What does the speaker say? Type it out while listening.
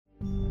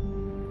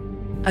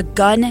a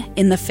gun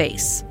in the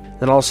face.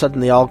 Then all of a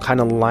sudden, they all kind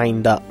of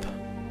lined up.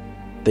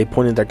 They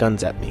pointed their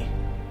guns at me.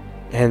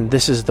 And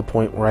this is the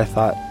point where I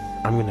thought,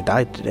 I'm going to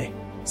die today.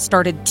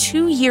 Started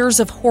 2 years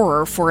of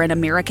horror for an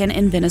American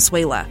in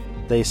Venezuela.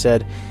 They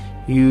said,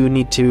 you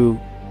need to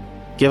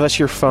give us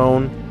your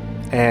phone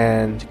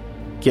and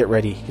get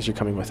ready because you're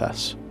coming with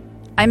us.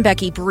 I'm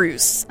Becky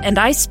Bruce, and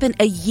I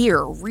spent a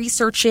year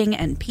researching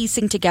and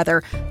piecing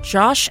together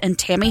Josh and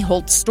Tammy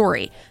Holt's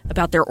story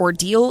about their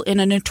ordeal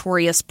in a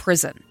notorious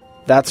prison.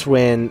 That's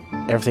when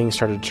everything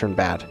started to turn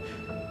bad.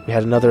 We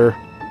had another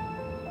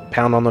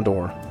pound on the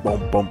door.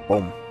 Boom, boom,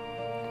 boom.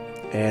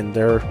 And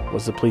there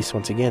was the police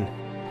once again.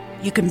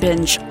 You can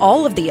binge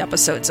all of the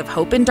episodes of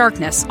Hope in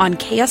Darkness on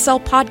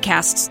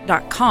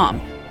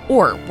KSLpodcasts.com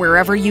or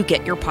wherever you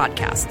get your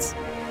podcasts.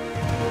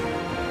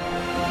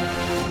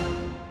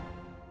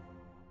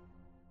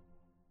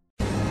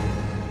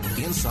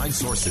 Inside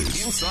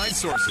Sources. Inside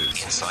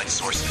Sources. Inside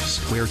Sources.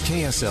 Where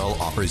KSL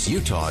offers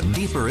Utah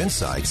deeper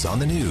insights on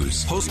the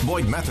news. Host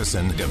Boyd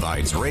Matheson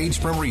divides rage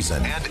from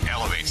reason and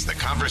elevates the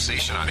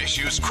conversation on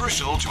issues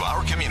crucial to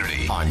our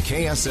community. On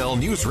KSL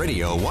News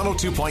Radio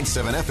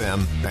 102.7 FM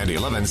and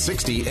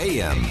 1160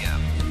 AM.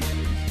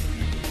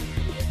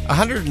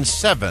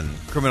 107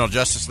 criminal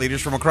justice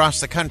leaders from across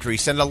the country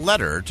sent a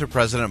letter to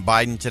President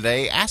Biden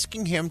today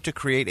asking him to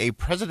create a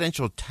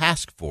presidential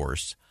task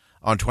force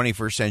on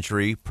 21st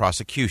century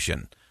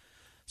prosecution.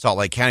 Salt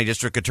Lake County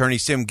District Attorney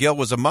Sim Gill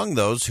was among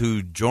those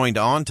who joined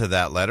on to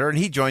that letter, and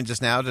he joins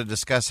us now to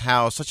discuss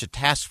how such a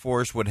task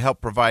force would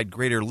help provide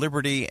greater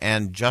liberty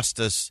and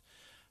justice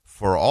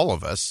for all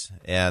of us.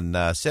 And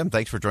Sim,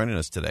 thanks for joining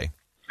us today.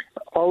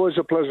 Always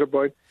a pleasure,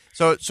 Boyd.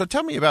 So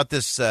tell me about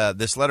this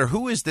letter.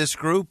 Who is this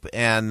group,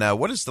 and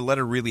what is the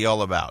letter really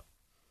all about?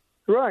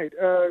 Right.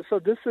 So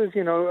this is,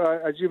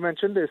 as you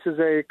mentioned, this is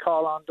a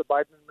call on the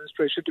Biden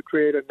administration to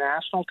create a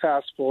national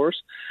task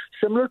force,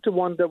 similar to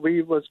one that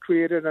was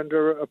created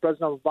under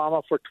President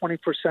Obama for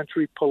 21st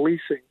century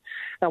policing.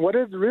 And what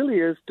it really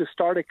is to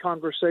start a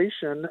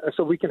conversation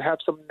so we can have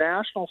some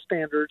national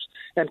standards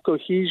and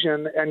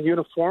cohesion and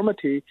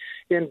uniformity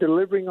in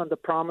delivering on the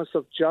promise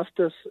of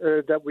justice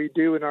that we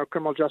do in our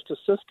criminal justice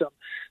system.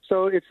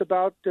 So it's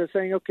about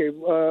saying, okay,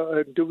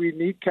 do we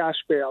need cash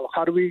bail?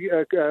 How do we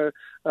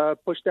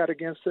push that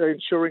against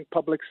ensuring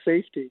public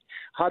safety?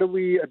 How do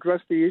we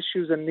address the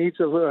issues and needs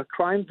of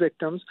crime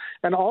victims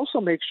and also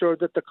make sure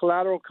that the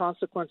collateral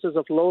consequences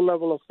of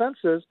low-level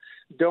offenses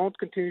don't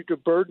continue to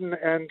burden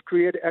and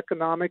create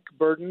economic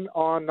burden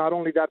on not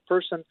only that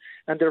person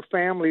and their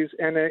families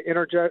in an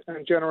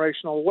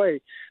intergenerational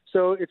way.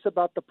 So it's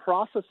about the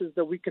processes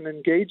that we can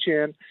engage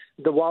in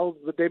that while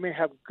they may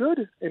have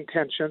good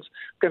intentions,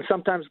 can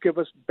sometimes give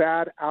us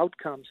bad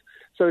outcomes.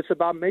 So it's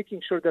about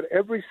making sure that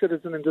every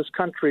citizen in this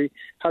country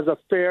has a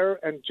fair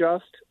and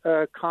just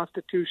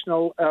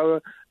constitutional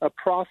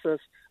process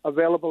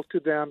available to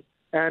them,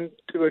 and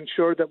to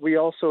ensure that we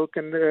also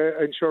can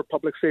ensure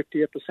public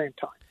safety at the same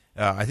time.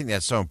 I think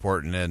that's so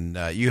important,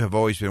 and you have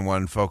always been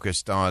one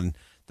focused on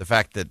the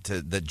fact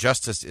that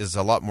justice is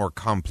a lot more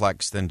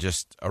complex than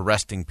just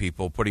arresting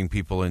people, putting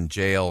people in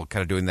jail,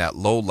 kind of doing that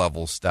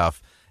low-level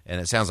stuff.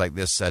 And it sounds like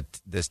this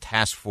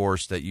task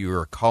force that you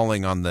are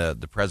calling on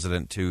the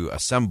president to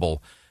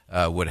assemble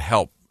would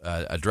help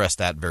address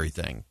that very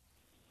thing.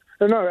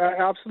 No,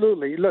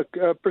 absolutely. Look,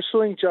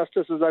 pursuing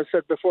justice, as I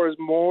said before, is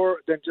more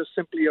than just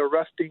simply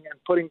arresting and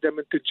putting them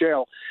into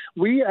jail.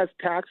 We as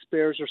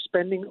taxpayers are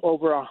spending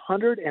over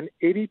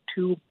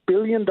 $182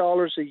 billion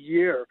a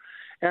year.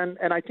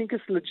 And I think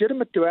it's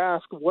legitimate to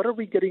ask, what are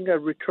we getting a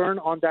return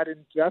on that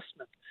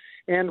investment?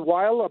 And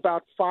while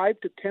about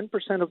 5 to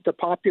 10% of the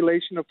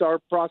population of our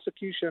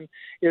prosecution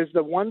is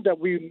the one that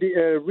we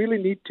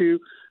really need to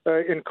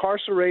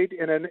incarcerate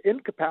and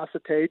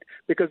incapacitate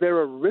because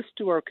they're a risk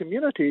to our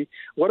community,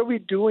 what are we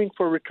doing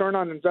for return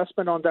on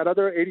investment on that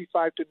other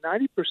 85 to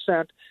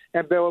 90%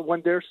 and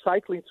when they're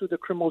cycling through the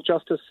criminal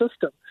justice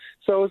system?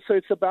 So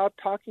it's about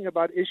talking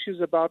about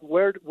issues about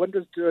when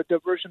does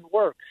diversion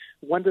work?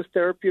 When does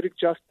therapeutic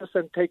justice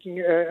and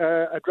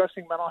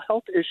addressing mental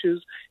health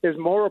issues is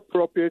more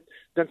appropriate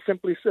than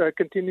simply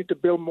continue to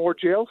build more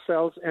jail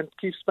cells and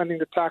keep spending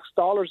the tax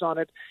dollars on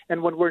it,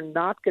 and when we're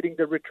not getting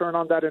the return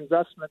on that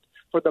investment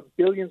for the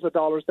billions of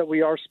dollars that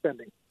we are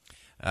spending.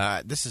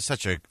 This is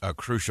such a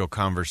crucial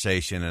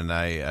conversation, and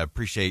I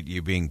appreciate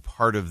you being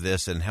part of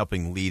this and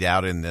helping lead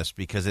out in this,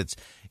 because it's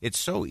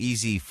so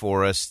easy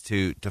for us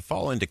to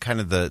fall into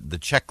kind of the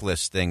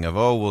checklist thing of,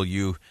 oh, well,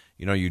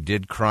 you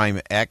did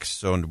crime X,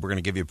 so we're going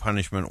to give you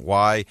punishment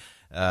Y,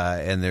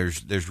 and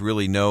there's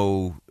really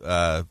no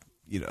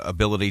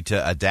ability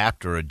to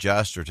adapt or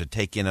adjust or to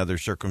take in other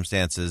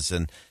circumstances.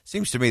 And it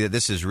seems to me that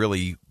this is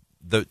really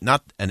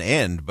not an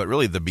end, but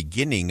really the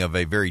beginning of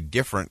a very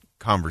different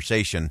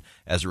conversation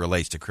as it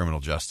relates to criminal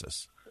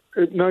justice.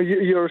 No,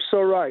 you're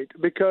so right.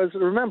 Because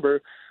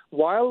remember,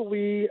 while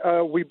we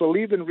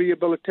believe in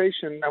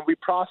rehabilitation and we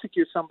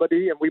prosecute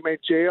somebody and we may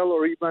jail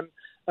or even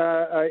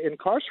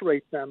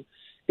incarcerate them,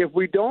 if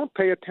we don't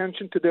pay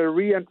attention to their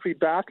reentry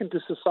back into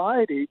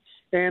society,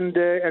 and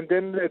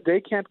then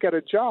they can't get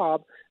a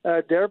job,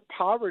 their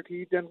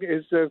poverty then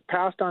is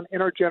passed on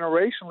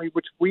intergenerationally,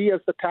 which we as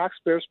the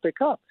taxpayers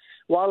pick up.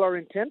 While our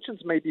intentions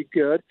may be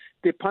good,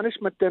 the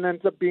punishment then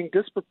ends up being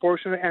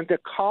disproportionate, and the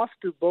cost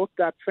to both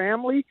that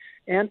family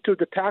and to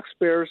the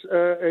taxpayers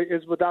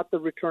is without the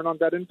return on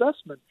that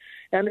investment.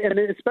 And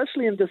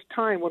especially in this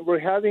time when we're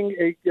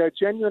having a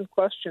genuine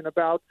question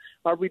about,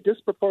 are we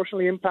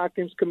disproportionately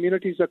impacting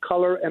communities of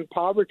color and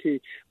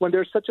poverty, when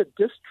there's such a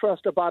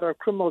distrust about our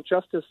criminal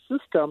justice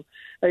system,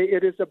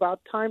 it is about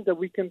time that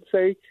we can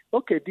say,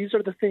 okay, these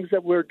are the things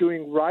that we're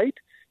doing right.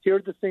 Here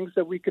are the things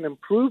that we can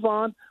improve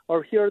on,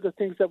 or here are the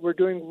things that we're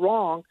doing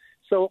wrong.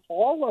 So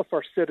all of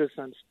our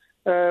citizens,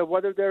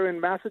 whether they're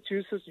in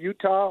Massachusetts,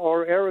 Utah,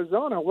 or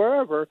Arizona,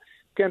 wherever,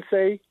 can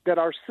say that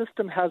our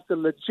system has the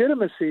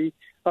legitimacy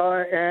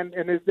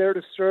and is there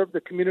to serve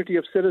the community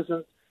of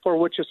citizens for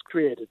which it's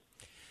created.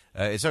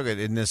 It's so good.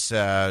 In this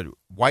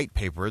white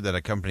paper that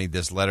accompanied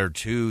this letter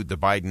to the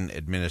Biden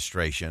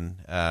administration,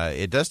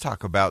 it does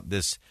talk about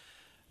this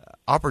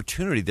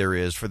opportunity there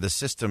is for the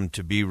system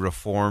to be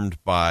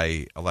reformed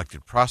by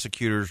elected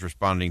prosecutors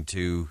responding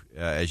to,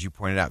 as you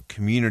pointed out,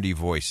 community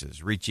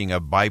voices, reaching a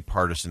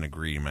bipartisan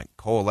agreement,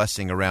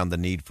 coalescing around the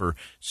need for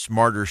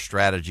smarter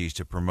strategies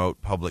to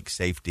promote public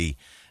safety.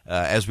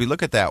 As we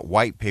look at that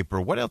white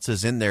paper, what else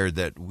is in there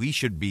that we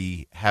should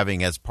be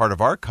having as part of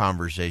our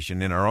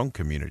conversation in our own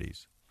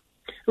communities?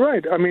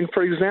 Right. I mean,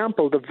 for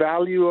example, the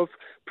value of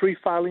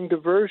pre-filing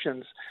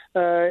diversions,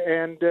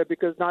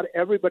 because not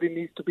everybody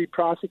needs to be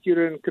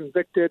prosecuted and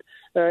convicted,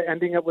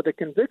 ending up with a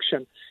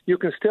conviction. You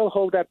can still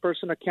hold that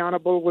person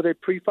accountable with a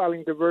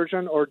pre-filing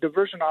diversion or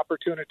diversion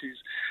opportunities,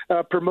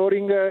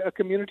 promoting a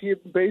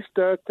community-based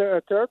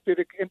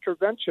therapeutic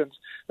interventions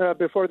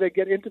before they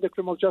get into the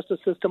criminal justice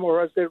system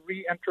or as they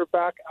re-enter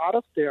back out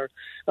of there,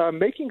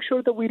 making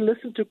sure that we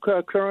listen to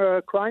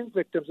crime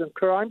victims and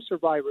crime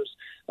survivors.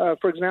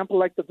 For example,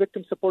 like the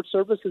Victim Support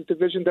Services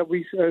Division that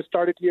we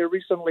started here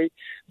recently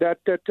that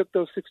took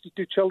those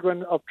 62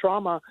 children of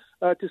trauma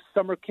to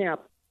summer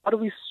camp. How do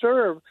we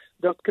serve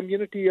the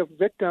community of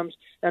victims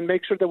and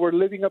make sure that we're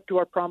living up to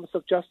our promise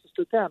of justice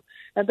to them?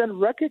 And then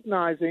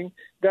recognizing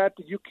that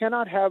you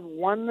cannot have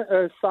one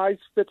size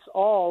fits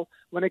all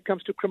when it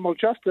comes to criminal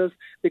justice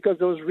because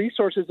those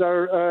resources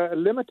are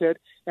limited.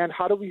 And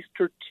how do we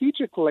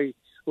strategically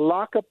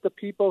lock up the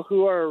people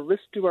who are a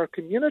risk to our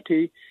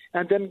community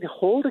and then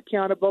hold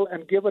accountable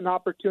and give an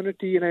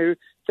opportunity in a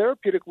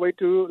therapeutic way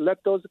to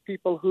let those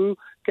people who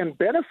can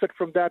benefit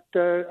from that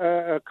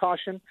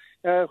caution,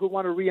 who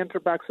want to reenter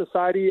back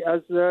society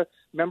as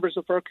members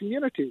of our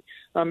community,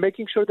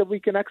 making sure that we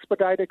can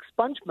expedite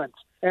expungements,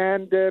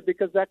 and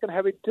because that can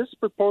have a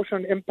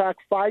disproportionate impact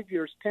 5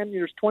 years, 10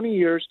 years, 20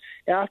 years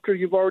after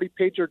you've already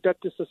paid your debt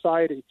to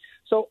society.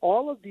 So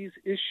all of these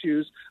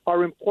issues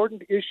are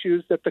important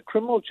issues that the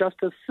criminal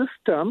justice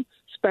system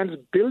spends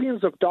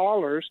billions of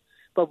dollars,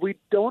 but we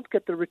don't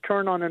get the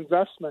return on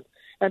investment.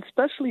 And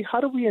especially, how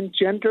do we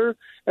engender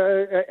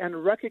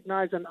and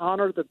recognize and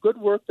honor the good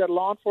work that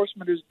law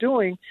enforcement is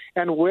doing,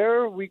 and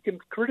where we can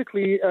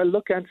critically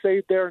look and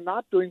say they're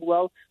not doing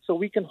well, so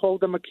we can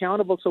hold them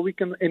accountable, so we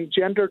can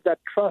engender that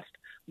trust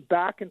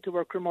back into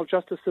our criminal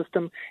justice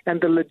system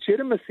and the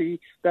legitimacy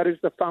that is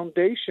the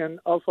foundation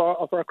of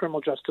our criminal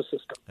justice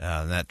system.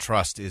 That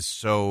trust is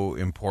so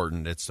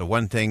important. It's the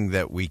one thing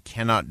that we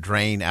cannot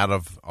drain out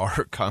of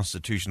our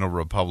constitutional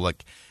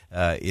republic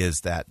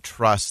is that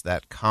trust,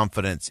 that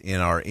confidence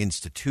in our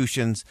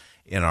institutions,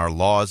 in our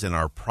laws, in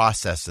our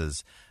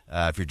processes.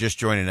 If you're just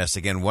joining us,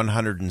 again,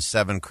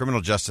 107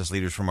 criminal justice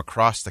leaders from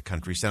across the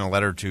country sent a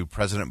letter to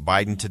President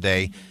Biden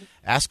today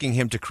asking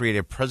him to create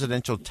a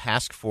presidential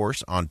task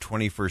force on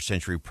 21st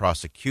century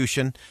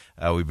prosecution.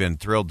 We've been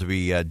thrilled to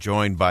be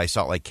joined by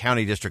Salt Lake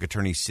County District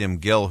Attorney Sim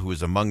Gill, who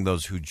is among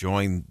those who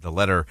joined the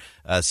letter.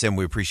 Sim,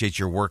 we appreciate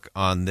your work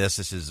on this.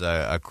 This is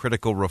a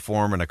critical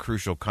reform and a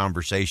crucial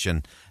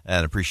conversation,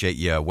 and appreciate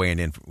you weighing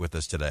in with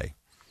us today.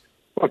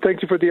 Well,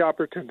 thank you for the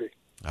opportunity.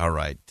 All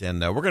right.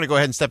 And we're going to go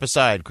ahead and step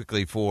aside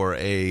quickly for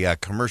a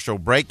commercial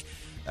break.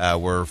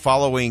 We're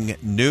following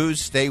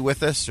news. Stay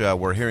with us.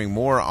 We're hearing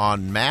more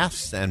on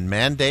masks and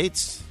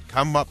mandates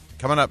coming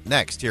up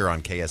next here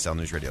on KSL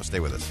News Radio. Stay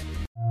with us.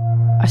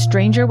 A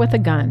stranger with a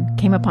gun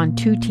came upon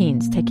two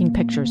teens taking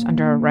pictures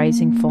under a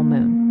rising full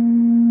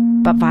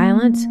moon. But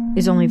violence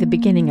is only the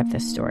beginning of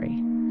this story.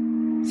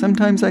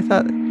 Sometimes I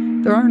thought,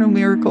 there are no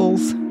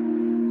miracles.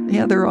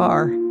 Yeah, there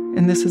are.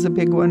 And this is a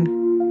big one.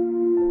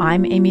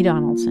 I'm Amy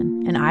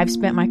Donaldson, and I've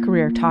spent my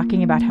career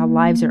talking about how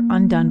lives are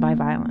undone by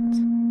violence.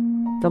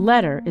 The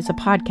Letter is a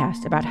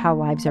podcast about how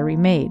lives are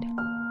remade.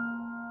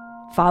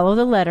 Follow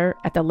The Letter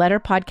at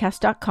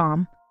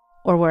theletterpodcast.com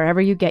or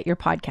wherever you get your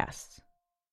podcasts.